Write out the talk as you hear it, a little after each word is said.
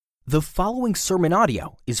The following sermon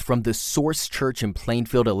audio is from the Source Church in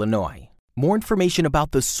Plainfield, Illinois. More information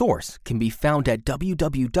about the Source can be found at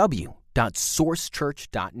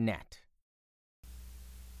www.sourcechurch.net.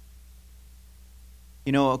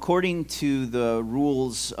 You know, according to the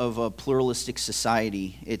rules of a pluralistic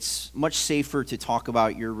society, it's much safer to talk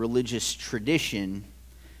about your religious tradition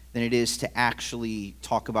than it is to actually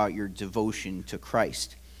talk about your devotion to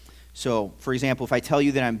Christ. So, for example, if I tell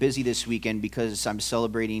you that I'm busy this weekend because I'm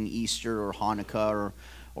celebrating Easter or Hanukkah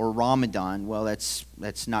or Ramadan, well, that's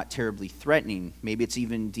not terribly threatening. Maybe it's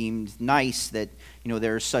even deemed nice that,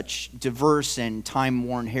 there are such diverse and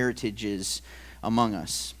time-worn heritages among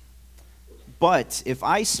us. But if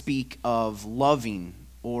I speak of loving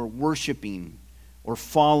or worshiping or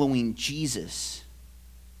following Jesus,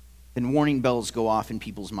 then warning bells go off in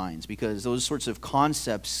people's minds because those sorts of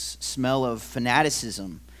concepts smell of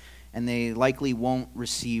fanaticism, and they likely won't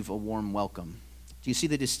receive a warm welcome. Do you see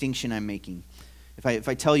the distinction I'm making? If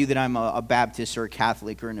I tell you that I'm a Baptist or a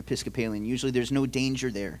Catholic or an Episcopalian, usually there's no danger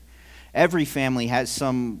there. Every family has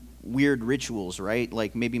some weird rituals, right?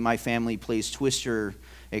 Like maybe my family plays Twister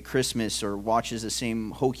at Christmas or watches the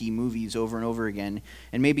same hokey movies over and over again,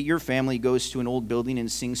 and maybe your family goes to an old building and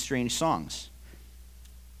sings strange songs.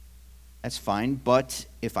 That's fine, but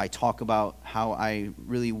if I talk about how I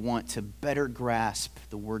really want to better grasp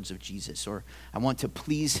the words of Jesus, or I want to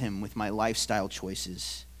please him with my lifestyle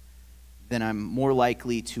choices, then I'm more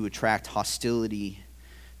likely to attract hostility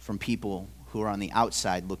from people who are on the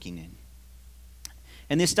outside looking in.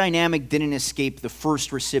 And this dynamic didn't escape the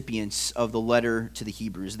first recipients of the letter to the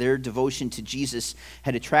Hebrews. Their devotion to Jesus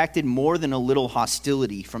had attracted more than a little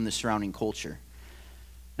hostility from the surrounding culture.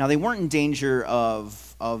 Now, they weren't in danger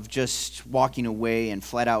of just walking away and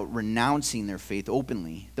flat out renouncing their faith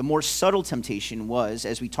openly. The more subtle temptation was,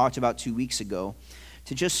 as we talked about 2 weeks ago,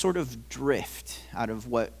 to just sort of drift out of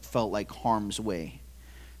what felt like harm's way.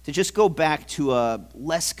 To just go back to a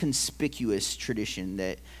less conspicuous tradition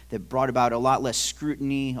that brought about a lot less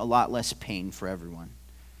scrutiny, a lot less pain for everyone.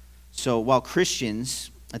 So while Christians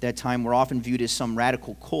at that time were often viewed as some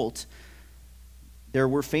radical cult, there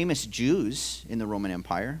were famous Jews in the Roman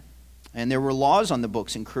Empire, and there were laws on the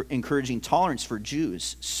books encouraging tolerance for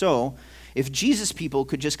Jews. So if Jesus people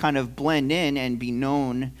could just kind of blend in and be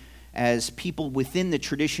known as people within the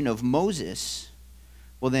tradition of Moses,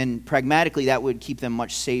 well then pragmatically that would keep them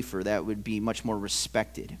much safer. That would be much more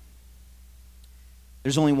respected.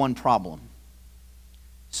 There's only one problem.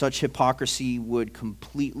 Such hypocrisy would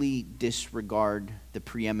completely disregard the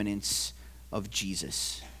preeminence of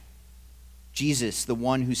Jesus. Jesus, the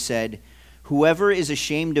one who said, "Whoever is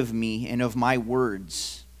ashamed of me and of my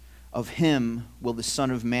words, of him will the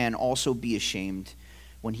Son of Man also be ashamed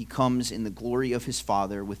when he comes in the glory of his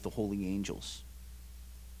Father with the holy angels."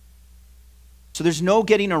 So there's no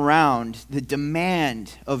getting around the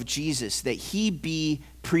demand of Jesus that he be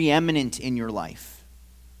preeminent in your life.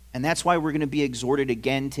 And that's why we're going to be exhorted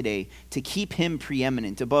again today to keep him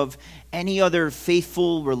preeminent above any other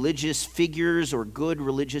faithful religious figures or good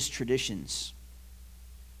religious traditions.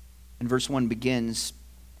 And verse 1 begins,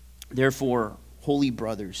 "Therefore, holy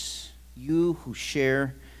brothers, you who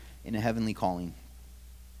share in a heavenly calling."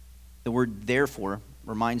 The word "therefore"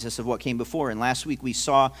 reminds us of what came before. And last week we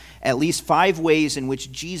saw at least 5 ways in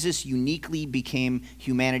which Jesus uniquely became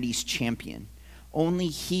humanity's champion. Only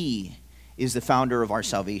he is the founder of our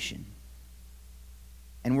salvation.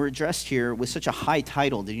 And we're addressed here with such a high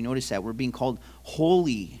title. Did you notice that? We're being called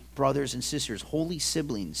holy brothers and sisters, holy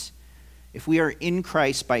siblings. If we are in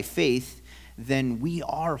Christ by faith, then we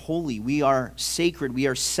are holy, we are sacred, we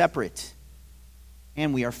are separate,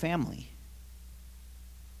 and we are family.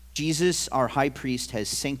 Jesus, our high priest, has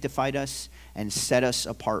sanctified us and set us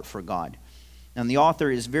apart for God. And the author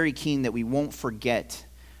is very keen that we won't forget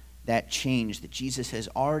that change that Jesus has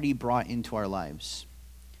already brought into our lives.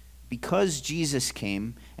 Because Jesus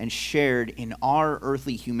came and shared in our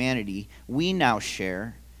earthly humanity, we now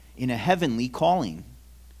share in a heavenly calling.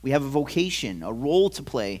 We have a vocation, a role to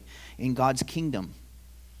play in God's kingdom.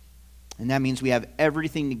 And that means we have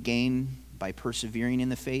everything to gain by persevering in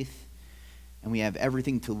the faith, and we have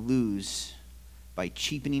everything to lose by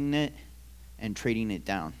cheapening it and trading it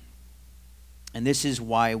down. And this is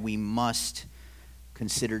why we must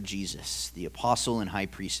consider Jesus, the apostle and high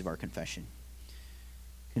priest of our confession.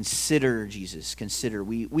 Consider Jesus. Consider.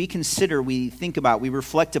 We consider, we think about, we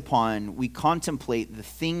reflect upon, we contemplate the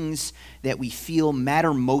things that we feel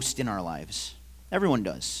matter most in our lives. Everyone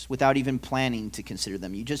does, without even planning to consider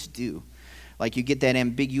them. You just do. Like you get that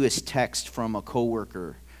ambiguous text from a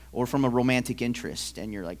coworker or from a romantic interest,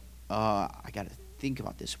 and you're like, I got to think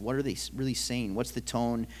about this. What are they really saying? What's the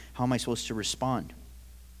tone? How am I supposed to respond?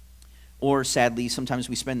 Or sadly, sometimes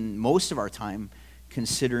we spend most of our time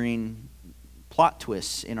considering plot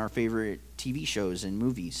twists in our favorite TV shows and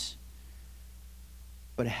movies.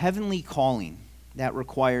 But a heavenly calling, that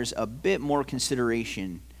requires a bit more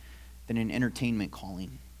consideration than an entertainment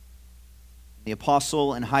calling. The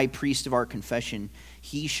apostle and high priest of our confession,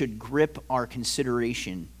 he should grip our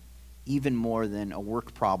consideration even more than a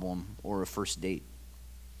work problem or a first date.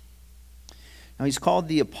 Now, he's called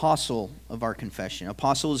the apostle of our confession.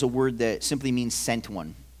 Apostle is a word that simply means sent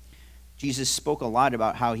one. Jesus spoke a lot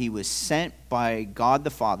about how he was sent by God the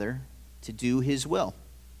Father to do his will.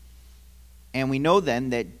 And we know then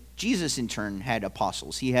that Jesus in turn had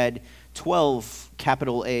apostles. He had 12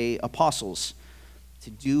 capital A apostles to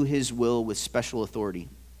do his will with special authority.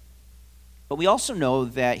 But we also know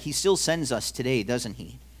that he still sends us today, doesn't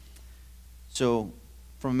he? So,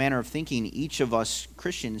 from a manner of thinking, each of us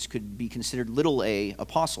Christians could be considered little a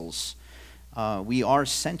apostles. We are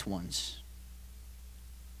sent ones.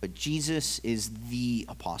 But Jesus is the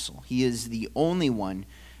apostle. He is the only one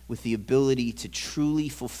with the ability to truly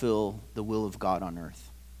fulfill the will of God on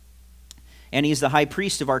earth. And he's the high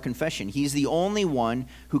priest of our confession. He's the only one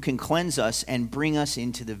who can cleanse us and bring us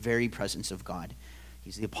into the very presence of God.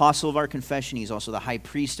 He's the apostle of our confession. He's also the high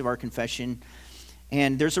priest of our confession.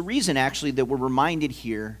 And there's a reason, actually, that we're reminded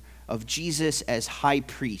here of Jesus as high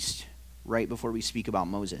priest right before we speak about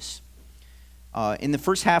Moses. In the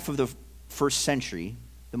first half of the first century,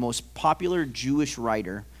 the most popular Jewish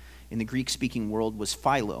writer in the Greek-speaking world was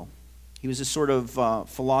Philo. He was a sort of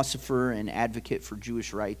philosopher and advocate for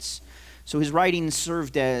Jewish rights. So his writings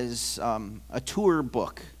served as a tour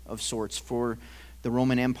book of sorts for the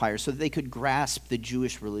Roman Empire so that they could grasp the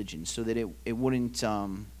Jewish religion, so that it wouldn't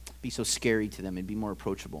be so scary to them. It'd be more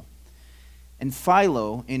approachable. And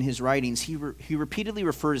Philo, in his writings, he repeatedly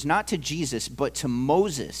refers not to Jesus, but to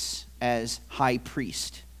Moses as high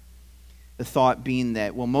priest. The thought being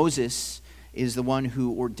that, well, Moses is the one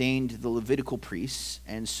who ordained the Levitical priests,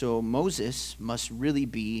 and so Moses must really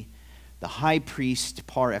be the high priest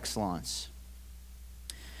par excellence.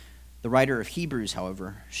 The writer of Hebrews,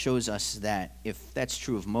 however, shows us that if that's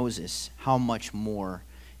true of Moses, how much more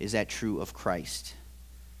is that true of Christ?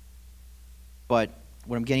 But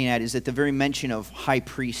what I'm getting at is that the very mention of high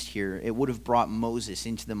priest here, it would have brought Moses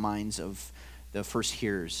into the minds of the first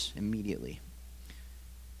hearers immediately.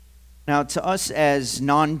 Now, to us as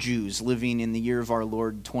non-Jews living in the year of our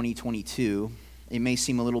Lord 2022, it may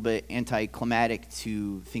seem a little bit anticlimactic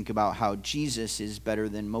to think about how Jesus is better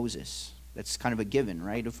than Moses. That's kind of a given,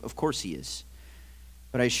 right? Of course he is.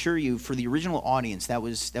 But I assure you, for the original audience, that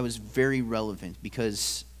was very relevant,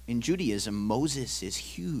 because in Judaism, Moses is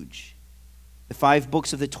huge. The 5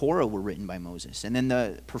 books of the Torah were written by Moses. And then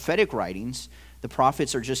the prophetic writings, the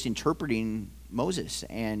prophets are just interpreting Moses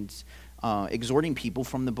and exhorting people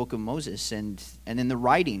from the book of Moses. And then the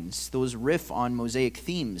writings, those riff on Mosaic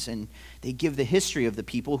themes, and they give the history of the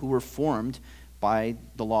people who were formed by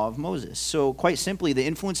the law of Moses. So quite simply, the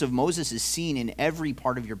influence of Moses is seen in every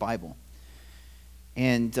part of your Bible.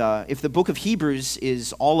 And if the book of Hebrews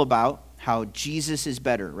is all about how Jesus is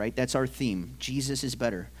better, right? That's our theme. Jesus is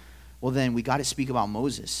better. Well, then we got to speak about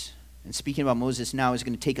Moses. And speaking about Moses now is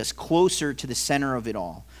going to take us closer to the center of it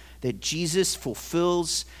all. That Jesus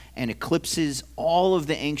fulfills and eclipses all of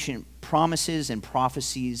the ancient promises and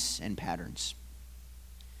prophecies and patterns.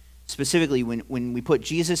 Specifically, when we put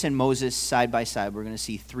Jesus and Moses side by side, we're going to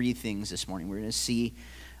see 3 things this morning. We're going to see,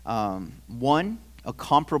 1, a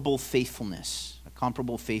comparable faithfulness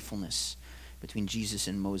between Jesus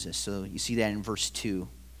and Moses. So you see that in verse 2.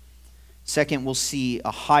 Second, we'll see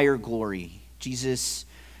a higher glory. Jesus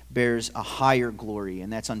bears a higher glory,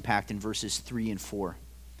 and that's unpacked in verses 3 and 4.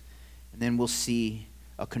 And then we'll see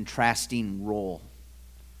a contrasting role.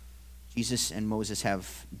 Jesus and Moses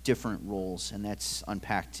have different roles, and that's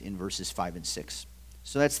unpacked in verses 5 and 6.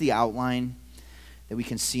 So that's the outline that we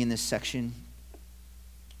can see in this section.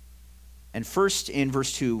 And first, in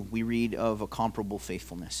verse 2, we read of a comparable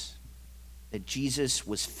faithfulness. That Jesus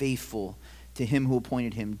was faithful to him who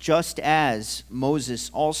appointed him, just as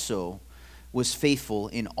Moses also was faithful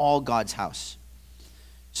in all God's house.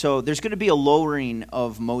 So there's going to be a lowering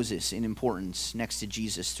of Moses in importance next to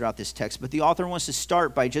Jesus throughout this text, but the author wants to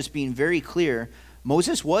start by just being very clear.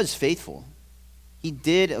 Moses was faithful. He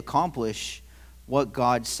did accomplish what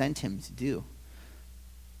God sent him to do.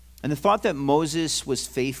 And the thought that Moses was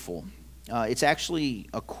faithful, it's actually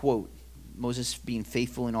a quote. Moses being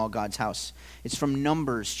faithful in all God's house. It's from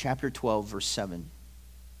Numbers chapter 12, verse 7.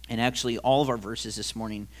 And actually, all of our verses this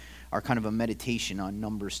morning are kind of a meditation on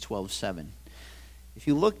Numbers 12:7. If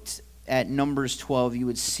you looked at Numbers 12, you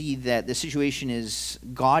would see that the situation is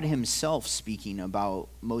God himself speaking about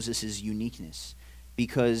Moses' uniqueness,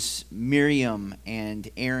 because Miriam and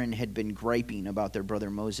Aaron had been griping about their brother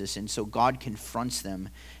Moses, and so God confronts them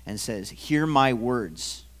and says, "Hear my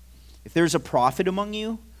words. If there's a prophet among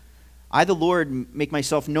you, I, the Lord, make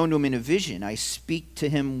myself known to him in a vision. I speak to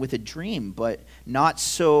him with a dream, but not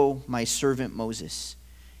so my servant Moses.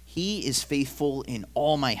 He is faithful in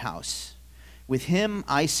all my house. With him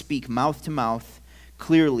I speak mouth to mouth,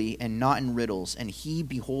 clearly and not in riddles, and he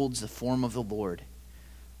beholds the form of the Lord.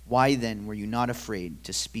 Why then were you not afraid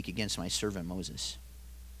to speak against my servant Moses?"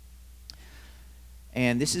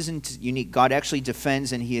 And this isn't unique. God actually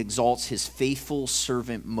defends and he exalts his faithful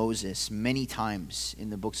servant Moses many times in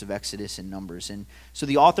the books of Exodus and Numbers. And so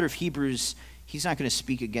the author of Hebrews, he's not going to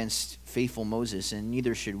speak against faithful Moses, and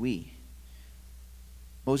neither should we.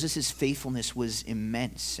 Moses' faithfulness was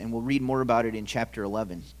immense, and we'll read more about it in chapter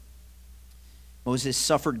 11. Moses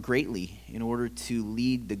suffered greatly in order to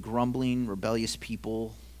lead the grumbling, rebellious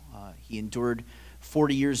people. He endured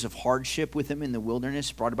 40 years of hardship with them in the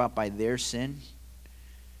wilderness, brought about by their sin.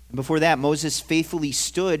 And before that, Moses faithfully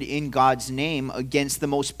stood in God's name against the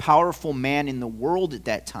most powerful man in the world at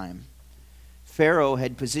that time. Pharaoh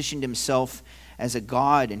had positioned himself as a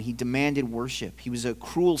god, and he demanded worship. He was a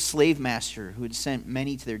cruel slave master who had sent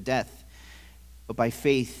many to their death. But by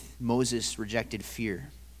faith, Moses rejected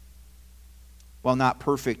fear. While not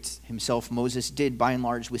perfect himself, Moses did, by and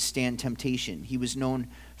large, withstand temptation. He was known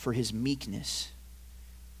for his meekness.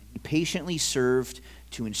 He patiently served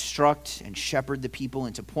to instruct and shepherd the people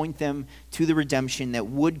and to point them to the redemption that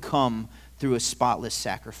would come through a spotless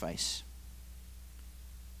sacrifice.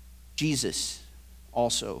 Jesus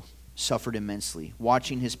also suffered immensely,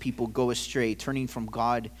 watching his people go astray, turning from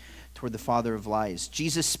God toward the father of lies.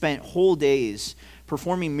 Jesus spent whole days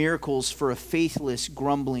performing miracles for a faithless,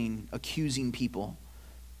 grumbling, accusing people.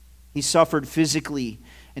 He suffered physically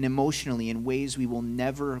and emotionally in ways we will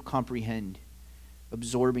never comprehend,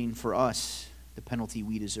 absorbing for us the penalty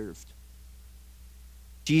we deserved.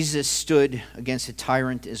 Jesus stood against a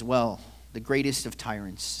tyrant as well, the greatest of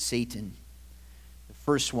tyrants, Satan, the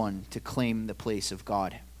first one to claim the place of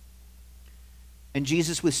God. And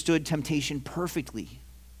Jesus withstood temptation perfectly,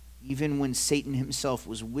 even when Satan himself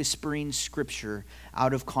was whispering scripture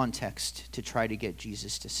out of context to try to get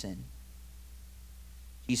Jesus to sin.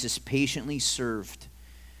 Jesus patiently served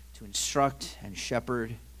to instruct and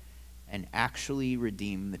shepherd and actually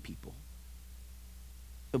redeem the people.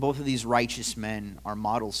 So both of these righteous men are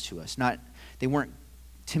models to us. They weren't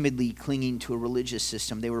timidly clinging to a religious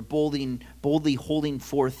system. They were boldly holding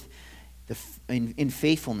forth in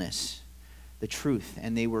faithfulness the truth,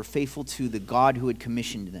 and they were faithful to the God who had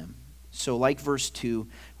commissioned them. So like verse 2,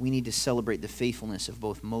 we need to celebrate the faithfulness of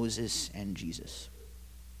both Moses and Jesus.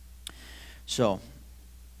 So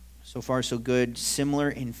far so good, similar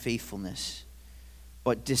in faithfulness.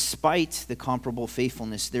 But despite the comparable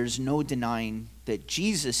faithfulness, there's no denying that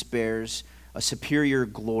Jesus bears a superior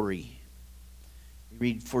glory. We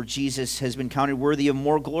read, "For Jesus has been counted worthy of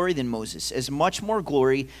more glory than Moses, as much more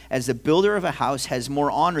glory as the builder of a house has more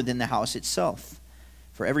honor than the house itself.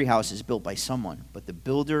 For every house is built by someone, but the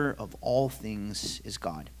builder of all things is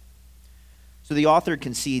God." So the author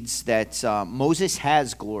concedes that Moses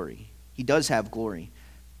has glory. He does have glory.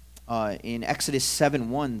 In Exodus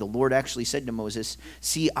 7:1, the Lord actually said to Moses,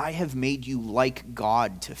 "See, I have made you like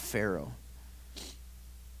God to Pharaoh."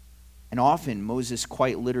 And often Moses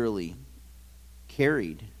quite literally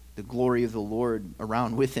carried the glory of the Lord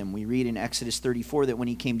around with him. We read in Exodus 34 that when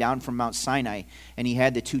he came down from Mount Sinai and he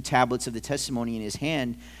had the 2 tablets of the testimony in his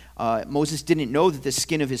hand, Moses didn't know that the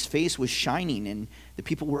skin of his face was shining, and the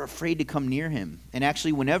people were afraid to come near him. And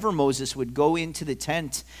actually, whenever Moses would go into the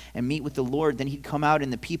tent and meet with the Lord, then he'd come out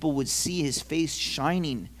and the people would see his face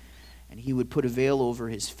shining, and he would put a veil over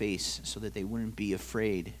his face so that they wouldn't be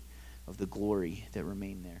afraid of the glory that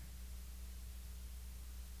remained there.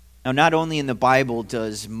 Now, not only in the Bible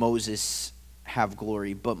does Moses have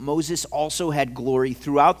glory, but Moses also had glory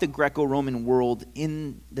throughout the Greco-Roman world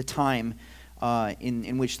in the time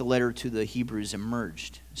in which the letter to the Hebrews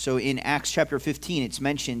emerged. So in Acts chapter 15, it's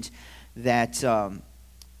mentioned that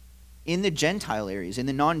in the Gentile areas, in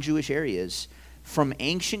the non-Jewish areas, from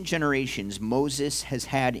ancient generations, Moses has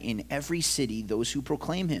had in every city those who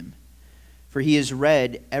proclaim him, for he is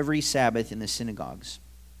read every Sabbath in the synagogues.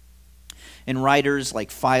 And writers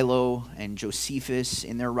like Philo and Josephus,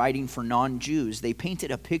 in their writing for non-Jews, they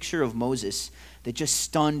painted a picture of Moses that just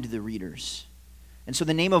stunned the readers. And so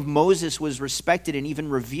the name of Moses was respected and even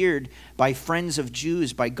revered by friends of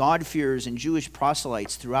Jews, by God-fearers and Jewish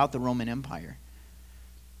proselytes throughout the Roman Empire.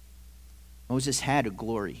 Moses had a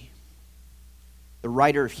glory. The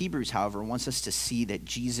writer of Hebrews, however, wants us to see that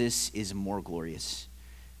Jesus is more glorious.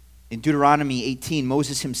 In Deuteronomy 18,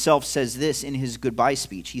 Moses himself says this in his goodbye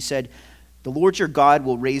speech. He said, "The Lord your God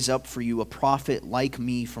will raise up for you a prophet like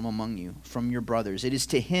me from among you, from your brothers. It is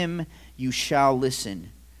to him you shall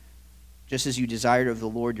listen, just as you desired of the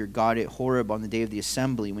Lord your God at Horeb on the day of the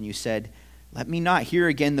assembly, when you said, 'Let me not hear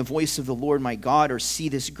again the voice of the Lord my God, or see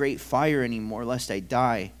this great fire anymore, lest I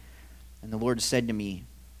die.' And the Lord said to me,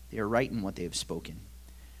 'They are right in what they have spoken.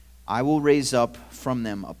 I will raise up from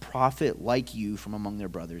them a prophet like you from among their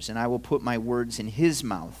brothers, and I will put my words in his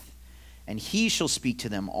mouth, and he shall speak to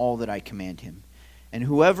them all that I command him. And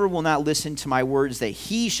whoever will not listen to my words that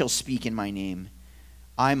he shall speak in my name,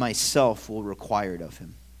 I myself will require it of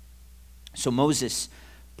him.'" So Moses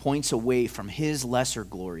points away from his lesser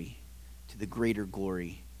glory to the greater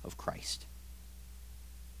glory of Christ.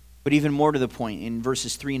 But even more to the point, in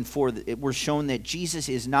verses 3 and 4, we're shown that Jesus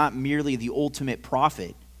is not merely the ultimate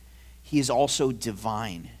prophet, he is also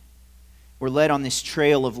divine. We're led on this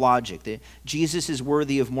trail of logic that Jesus is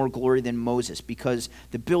worthy of more glory than Moses, because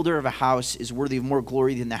the builder of a house is worthy of more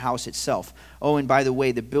glory than the house itself. Oh, and by the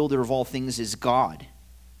way, the builder of all things is God.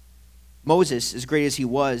 Moses, as great as he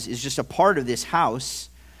was, is just a part of this house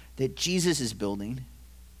that Jesus is building,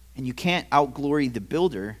 and you can't outglory the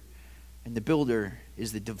builder, and the builder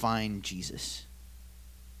is the divine Jesus.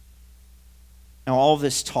 Now, all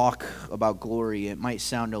this talk about glory, it might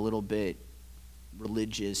sound a little bit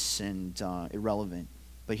religious and irrelevant.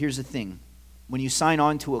 But here's the thing. When you sign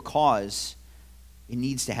on to a cause, it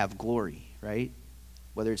needs to have glory, right?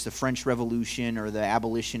 Whether it's the French Revolution or the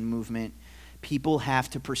abolition movement, people have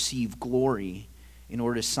to perceive glory in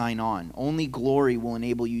order to sign on. Only glory will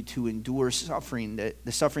enable you to endure suffering,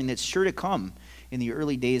 the suffering that's sure to come in the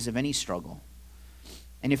early days of any struggle.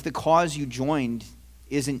 And if the cause you joined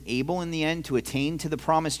isn't able in the end to attain to the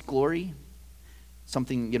promised glory,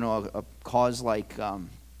 something, a cause like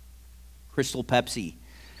Crystal Pepsi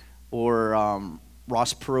or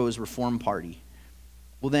Ross Perot's Reform Party,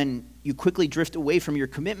 well, then you quickly drift away from your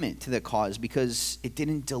commitment to the cause because it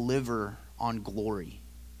didn't deliver on glory.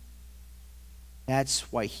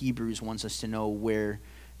 That's why Hebrews wants us to know where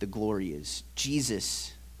the glory is.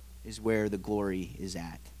 Jesus is where the glory is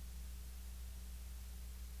at.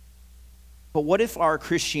 But what if our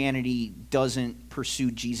Christianity doesn't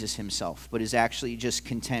pursue Jesus himself, but is actually just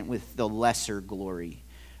content with the lesser glory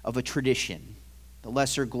of a tradition? The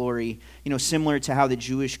lesser glory, similar to how the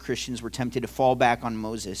Jewish Christians were tempted to fall back on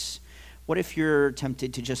Moses. What if you're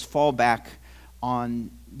tempted to just fall back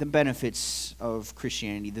on the benefits of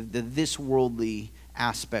Christianity, the this worldly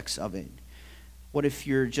aspects of it? What if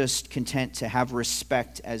you're just content to have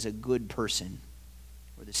respect as a good person,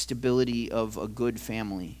 or the stability of a good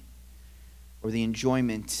family, or the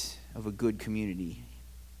enjoyment of a good community?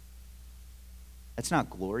 That's not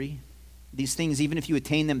glory. These things, even if you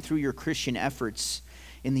attain them through your Christian efforts,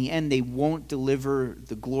 in the end, they won't deliver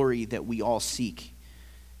the glory that we all seek.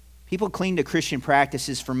 People cling to Christian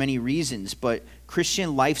practices for many reasons, but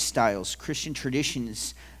Christian lifestyles, Christian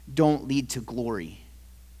traditions don't lead to glory.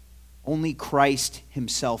 Only Christ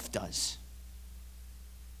himself does.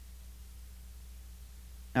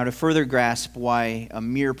 Now, to further grasp why a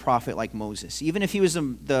mere prophet like Moses, even if he was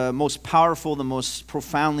the most powerful, the most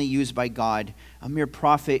profoundly used by God, a mere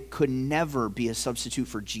prophet could never be a substitute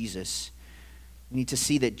for Jesus, we need to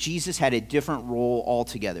see that Jesus had a different role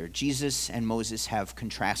altogether. Jesus and Moses have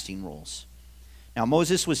contrasting roles. Now,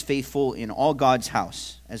 Moses was faithful in all God's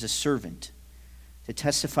house as a servant to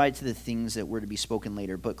testify to the things that were to be spoken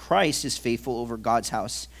later, but Christ is faithful over God's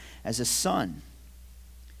house as a son.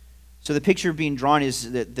 So the picture being drawn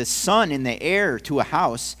is that the son and the heir to a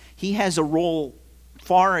house, he has a role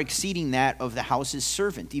far exceeding that of the house's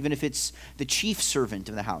servant, even if it's the chief servant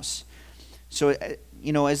of the house. So,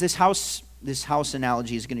 as this house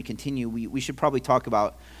analogy is going to continue, we should probably talk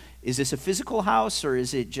about, is this a physical house, or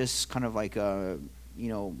is it just kind of like a,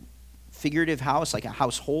 figurative house, like a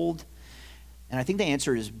household? And I think the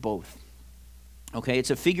answer is both. Okay, it's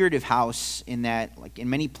a figurative house in that, like in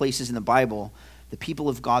many places in the Bible, the people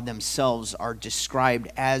of God themselves are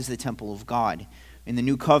described as the temple of God. In the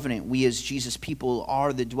New Covenant, we as Jesus' people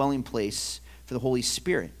are the dwelling place for the Holy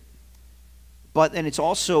Spirit. But then it's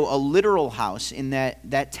also a literal house in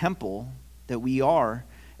that temple that we are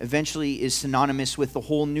eventually is synonymous with the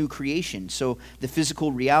whole new creation. So the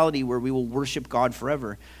physical reality where we will worship God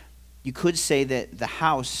forever. You could say that the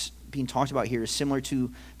house being talked about here is similar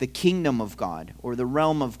to the kingdom of God or the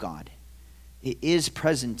realm of God. It is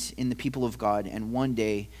present in the people of God, and one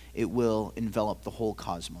day it will envelop the whole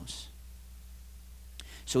cosmos.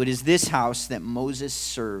 So it is this house that Moses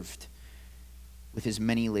served with his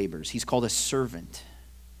many labors. He's called a servant.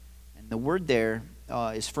 And the word there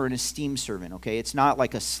is for an esteemed servant, okay? It's not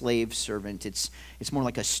like a slave servant. It's more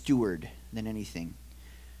like a steward than anything.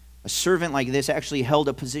 A servant like this actually held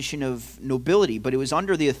a position of nobility, but it was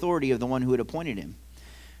under the authority of the one who had appointed him.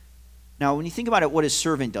 Now, when you think about it, what a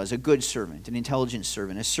servant does, a good servant, an intelligent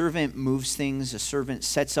servant, a servant moves things, a servant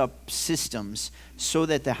sets up systems so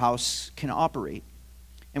that the house can operate.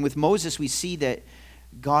 And with Moses, we see that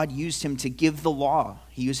God used him to give the law.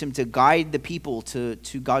 He used him to guide the people to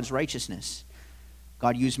God's righteousness.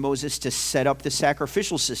 God used Moses to set up the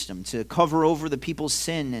sacrificial system, to cover over the people's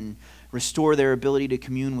sin and restore their ability to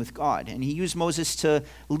commune with God. And he used Moses to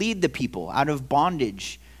lead the people out of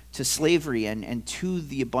bondage to slavery and to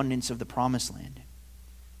the abundance of the promised land.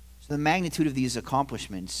 So the magnitude of these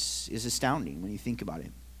accomplishments is astounding when you think about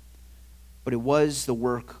it. But it was the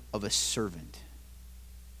work of a servant.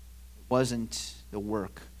 It wasn't the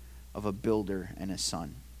work of a builder and a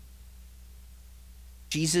son.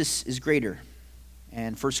 Jesus is greater.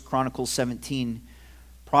 And 1 Chronicles 17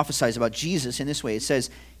 prophesies about Jesus in this way. It says,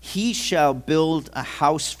 "He shall build a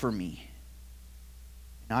house for me,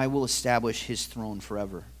 and I will establish his throne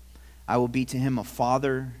forever. I will be to him a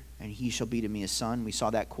father, and he shall be to me a son." We saw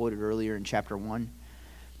that quoted earlier in chapter 1.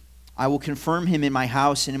 "I will confirm him in my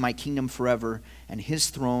house and in my kingdom forever, and his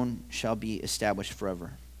throne shall be established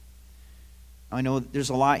forever." I know there's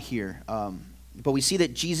a lot here, but we see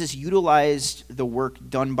that Jesus utilized the work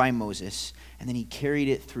done by Moses, and then he carried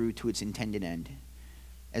it through to its intended end.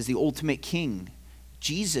 As the ultimate king,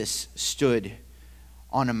 Jesus stood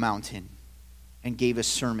on a mountain and gave a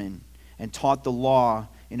sermon and taught the law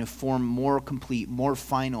in a form more complete, more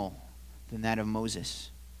final than that of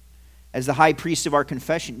Moses. As the high priest of our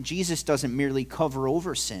confession, Jesus doesn't merely cover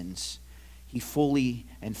over sins, he fully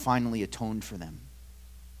and finally atoned for them.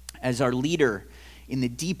 As our leader in the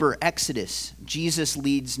deeper Exodus, Jesus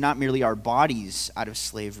leads not merely our bodies out of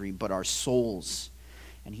slavery, but our souls.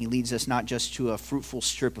 And he leads us not just to a fruitful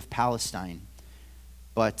strip of Palestine,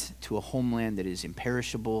 but to a homeland that is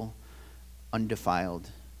imperishable,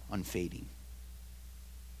 undefiled, unfading.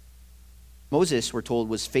 Moses, we're told,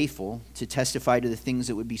 was faithful to testify to the things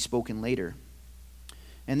that would be spoken later.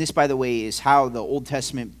 And this, by the way, is how the Old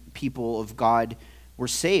Testament people of God were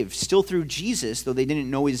saved, still through Jesus, though they didn't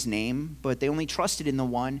know his name, but they only trusted in the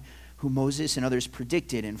one who Moses and others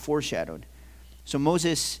predicted and foreshadowed. So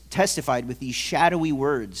Moses testified with these shadowy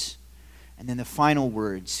words, and then the final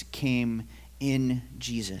words came in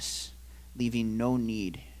Jesus, leaving no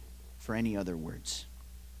need for any other words.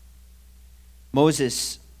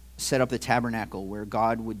 Moses set up the tabernacle where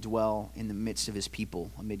God would dwell in the midst of his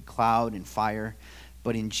people, amid cloud and fire.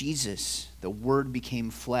 But in Jesus, the Word became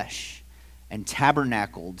flesh and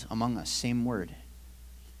tabernacled among us, same word.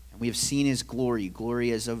 And we have seen his glory,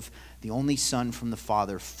 glory as of the only Son from the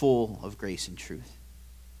Father, full of grace and truth.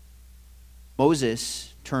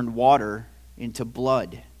 Moses turned water into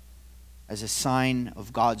blood as a sign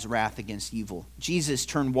of God's wrath against evil. Jesus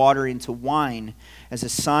turned water into wine as a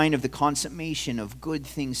sign of the consummation of good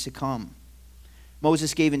things to come.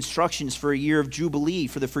 Moses gave instructions for a year of Jubilee,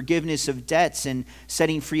 for the forgiveness of debts and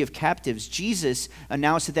setting free of captives. Jesus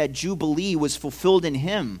announced that that Jubilee was fulfilled in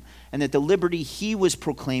him and that the liberty he was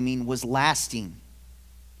proclaiming was lasting.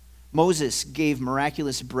 Moses gave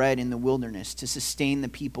miraculous bread in the wilderness to sustain the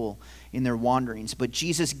people in their wanderings, but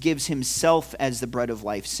Jesus gives himself as the bread of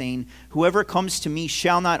life, saying, "Whoever comes to me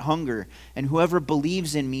shall not hunger, and whoever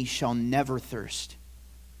believes in me shall never thirst."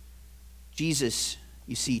 Jesus,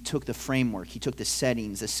 you see, took the framework, he took the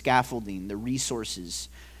settings, the scaffolding, the resources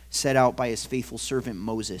set out by his faithful servant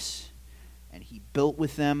Moses, and he built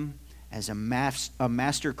with them as a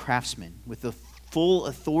master craftsman with the full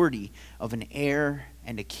authority of an heir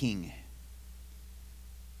and a king.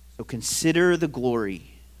 So consider the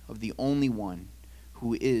glory of the only one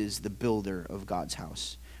who is the builder of God's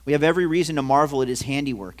house. We have every reason to marvel at his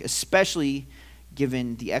handiwork, especially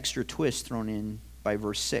given the extra twist thrown in by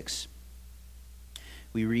verse 6.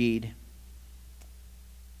 We read,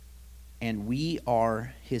 "And we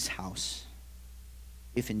are his house,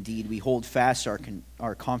 if indeed we hold fast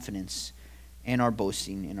our confidence and our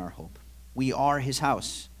boasting in our hope." We are his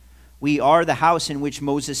house. We are the house in which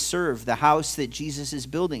Moses served, the house that Jesus is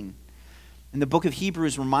building. And the book of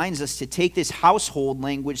Hebrews reminds us to take this household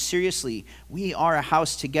language seriously. We are a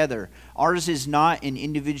house together. Ours is not an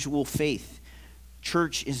individual faith.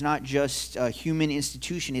 Church is not just a human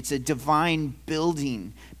institution. It's a divine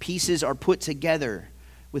building. Pieces are put together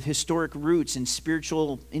with historic roots and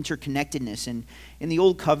spiritual interconnectedness. And in the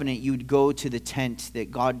Old Covenant, you would go to the tent that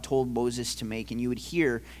God told Moses to make, and you would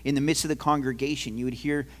hear, in the midst of the congregation, you would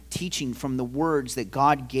hear teaching from the words that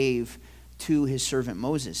God gave to his servant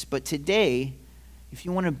Moses. But today, if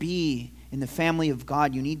you want to be in the family of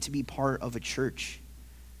God, you need to be part of a church.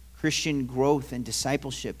 Christian growth and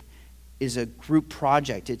discipleship is a group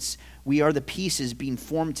project. We are the pieces being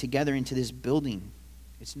formed together into this building.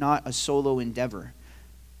 It's not a solo endeavor.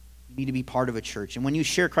 You need to be part of a church. And when you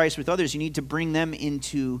share Christ with others, you need to bring them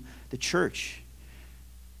into the church.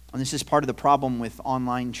 And this is part of the problem with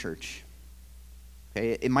online church.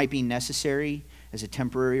 Okay, it might be necessary as a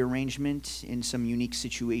temporary arrangement in some unique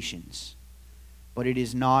situations, but it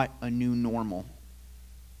is not a new normal.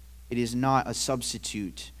 It is not a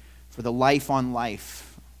substitute for the life on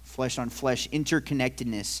life, flesh on flesh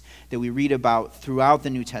interconnectedness that we read about throughout the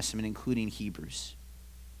New Testament, including Hebrews.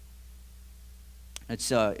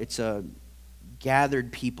 It's a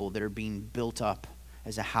gathered people that are being built up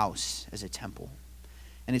as a house, as a temple.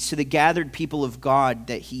 And it's to the gathered people of God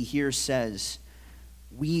that he here says,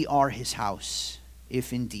 we are his house,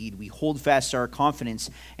 if indeed we hold fast our confidence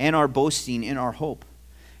and our boasting in our hope.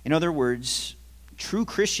 In other words, true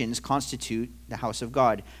Christians constitute the house of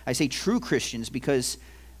God. I say true Christians because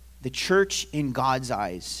the church in God's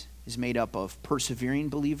eyes is made up of persevering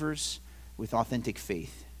believers with authentic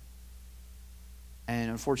faith.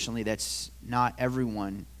 And unfortunately, that's not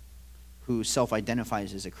everyone who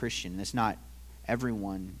self-identifies as a Christian. That's not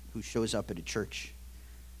everyone who shows up at a church.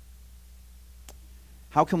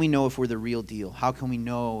 How can we know if we're the real deal? How can we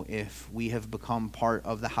know if we have become part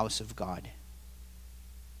of the house of God?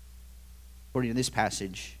 According to this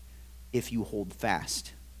passage, if you hold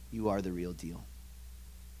fast, you are the real deal.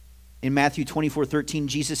 In Matthew 24:13,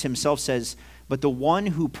 Jesus himself says, "But the one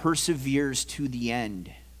who perseveres to the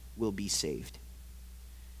end will be saved."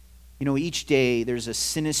 You know, each day there's a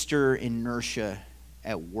sinister inertia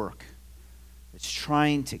at work that's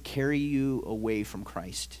trying to carry you away from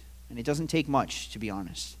Christ. And it doesn't take much, to be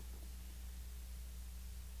honest.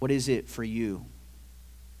 What is it for you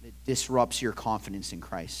that disrupts your confidence in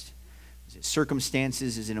Christ? Is it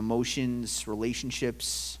circumstances? Is it emotions,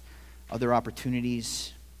 relationships, other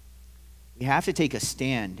opportunities? We have to take a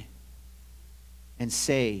stand and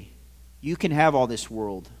say, you can have all this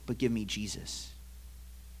world, but give me Jesus.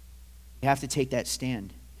 You have to take that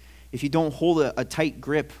stand. If you don't hold a tight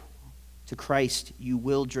grip to Christ, you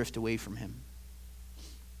will drift away from him.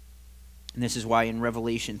 And this is why in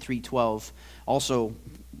Revelation 3:12, also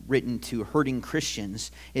written to hurting Christians,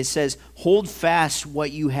 it says, "Hold fast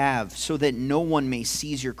what you have, so that no one may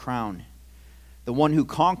seize your crown. The one who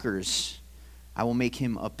conquers, I will make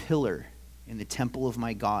him a pillar in the temple of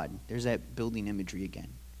my God." There's that building imagery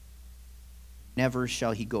again. "Never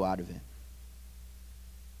shall he go out of it."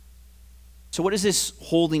 So what does this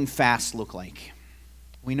holding fast look like?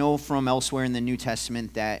 We know from elsewhere in the New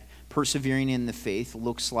Testament that persevering in the faith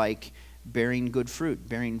looks like bearing good fruit,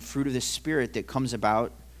 bearing fruit of the Spirit that comes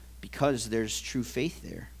about because there's true faith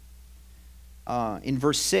there. In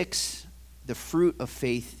verse 6, the fruit of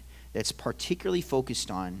faith that's particularly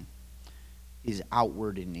focused on is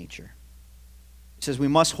outward in nature. It says we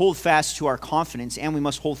must hold fast to our confidence and we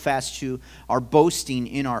must hold fast to our boasting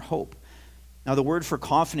in our hope. Now the word for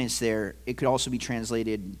confidence there, it could also be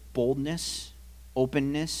translated boldness,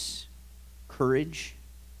 openness, courage.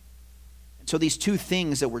 So these two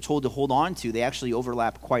things that we're told to hold on to, they actually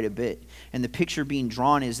overlap quite a bit. And the picture being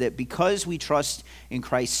drawn is that because we trust in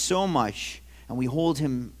Christ so much and we hold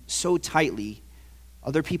him so tightly,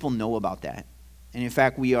 other people know about that. And in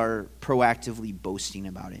fact, we are proactively boasting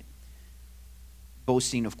about it.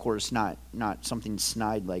 Boasting, of course, not something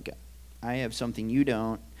snide like, I have something you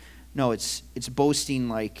don't. No, it's boasting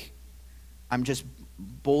like I'm just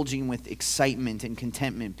bulging with excitement and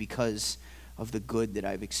contentment because of the good that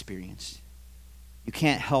I've experienced. You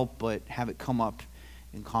can't help but have it come up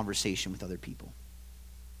in conversation with other people.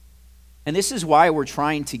 And this is why we're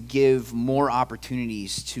trying to give more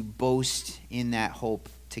opportunities to boast in that hope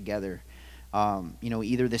together.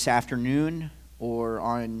 Either this afternoon or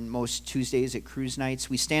on most Tuesdays at cruise nights,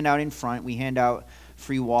 we stand out in front, we hand out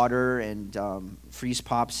free water and freeze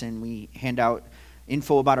pops, and we hand out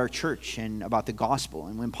info about our church and about the gospel.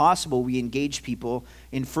 And when possible, we engage people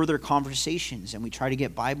in further conversations, and we try to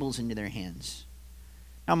get Bibles into their hands.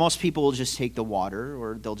 Now, most people will just take the water,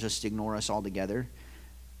 or they'll just ignore us altogether.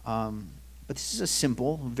 But this is a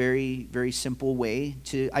simple, very, very simple way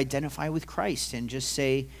to identify with Christ and just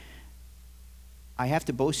say, I have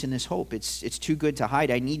to boast in this hope. It's too good to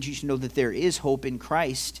hide. I need you to know that there is hope in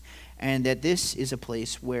Christ and that this is a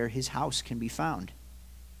place where his house can be found.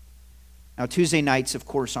 Now, Tuesday nights, of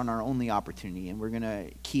course, aren't our only opportunity, and we're going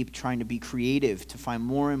to keep trying to be creative to find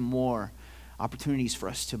more and more opportunities for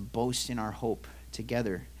us to boast in our hope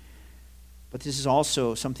together. But this is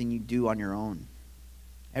also something you do on your own.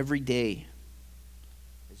 Every day,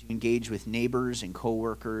 as you engage with neighbors and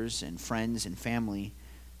coworkers and friends and family,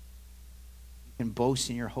 you can boast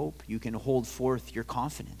in your hope. You can hold forth your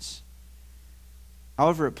confidence.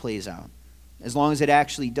 However it plays out, as long as it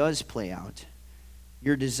actually does play out,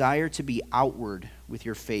 your desire to be outward with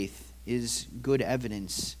your faith is good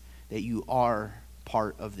evidence that you are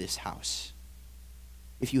part of this house.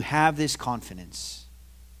 If you have this confidence,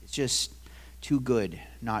 it's just too good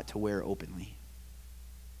not to wear openly.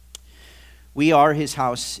 We are his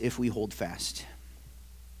house if we hold fast.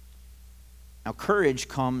 Now, courage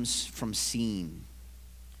comes from seeing.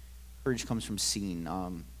 Courage comes from seeing.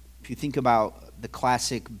 If you think about the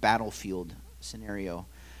classic battlefield scenario,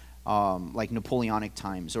 like Napoleonic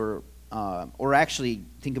times, or actually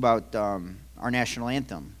think about our national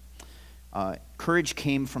anthem. Courage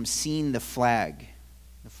came from seeing the flag.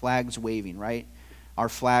 The flag's waving, right? Our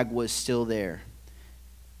flag was still there.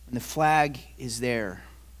 When the flag is there,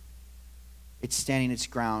 it's standing its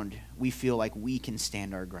ground, we feel like we can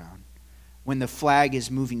stand our ground. When the flag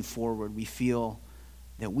is moving forward, we feel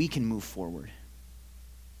that we can move forward.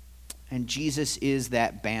 And Jesus is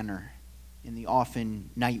that banner in the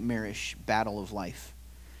often nightmarish battle of life.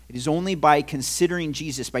 It is only by considering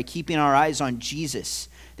Jesus, by keeping our eyes on Jesus,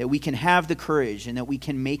 that we can have the courage and that we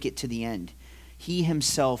can make it to the end. He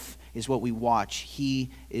himself is what we watch.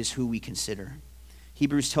 He is who we consider.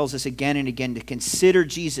 Hebrews tells us again and again to consider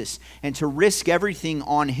Jesus and to risk everything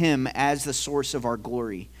on him as the source of our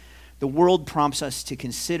glory. The world prompts us to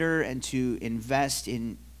consider and to invest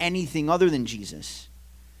in anything other than Jesus.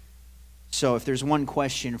 So if there's one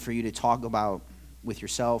question for you to talk about with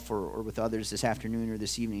yourself or with others this afternoon or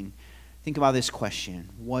this evening, think about this question.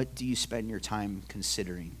 What do you spend your time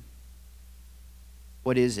considering?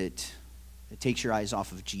 What is it that takes your eyes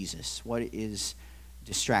off of Jesus? What is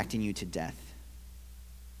distracting you to death?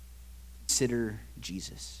 Consider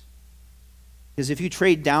Jesus. Because if you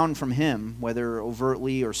trade down from him, whether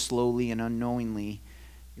overtly or slowly and unknowingly,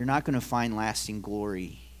 you're not going to find lasting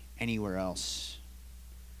glory anywhere else.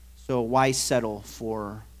 So why settle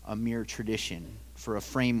for a mere tradition, for a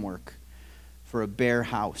framework, for a bare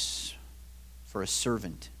house, for a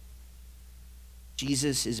servant?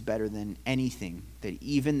 Jesus is better than anything that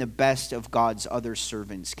even the best of God's other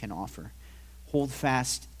servants can offer. Hold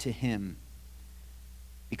fast to him,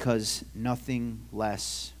 because nothing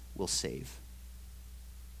less will save.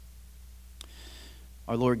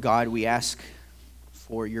 Our Lord God, we ask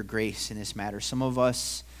for your grace in this matter. Some of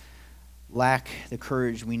us lack the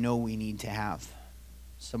courage we know we need to have.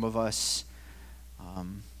 Some of us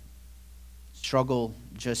struggle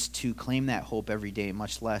just to claim that hope every day,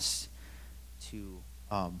 much less to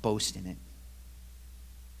boast in it.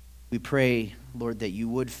 We pray, Lord, that you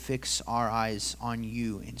would fix our eyes on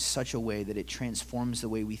you in such a way that it transforms the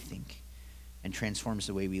way we think and transforms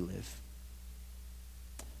the way we live.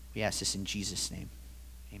 We ask this in Jesus' name.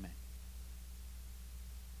 Amen.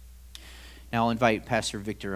 Now I'll invite Pastor Victor